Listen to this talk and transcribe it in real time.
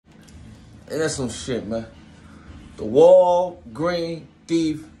And that's some shit, man. The Wal-Greens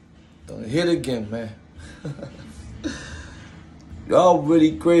thief done hit again, man. Y'all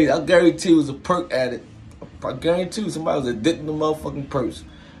really crazy. I guarantee you was a perk addict. I guarantee you somebody was addicted to motherfucking perks.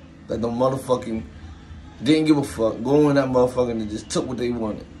 Like the motherfucking didn't give a fuck. Go in that motherfucker and just took what they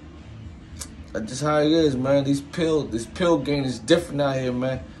wanted. That's just how it is, man. This pill game is different out here,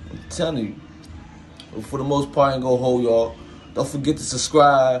 man. I'm telling you. But for the most part, I ain't gonna hold y'all. Don't forget to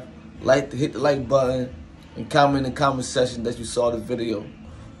subscribe, hit the like button, and comment in the comment section that you saw the video.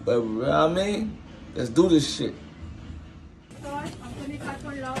 But you know what I mean? Let's do this shit.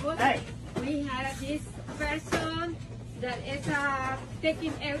 Hey. We have this person that is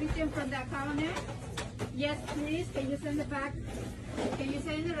taking everything from the counter. Yes, please. Can you send it back? Can you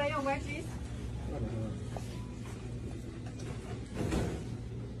send it right away, please?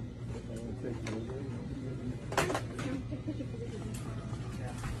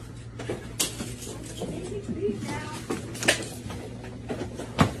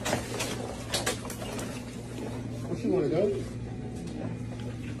 Where she want to go?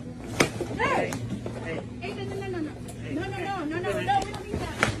 Hey! Hey, no. No, we don't need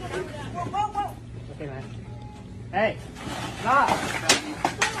that. Whoa. Okay, man. Hey, stop!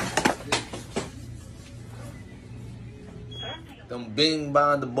 Them bing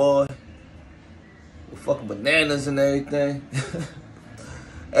behind the boy. With fucking bananas and everything.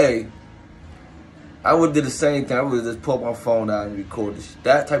 Hey, I would do the same thing. I would just pull my phone out and record this shit.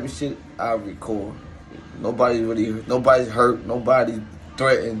 That type of shit, I record. Nobody's hurt. Nobody's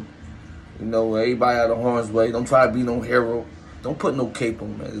threatened. You know, everybody out of harm's way. Don't try to be no hero. Don't put no cape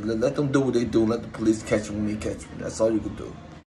on, man. Let them do what they do. Let the police catch them when they catch them. That's all you can do.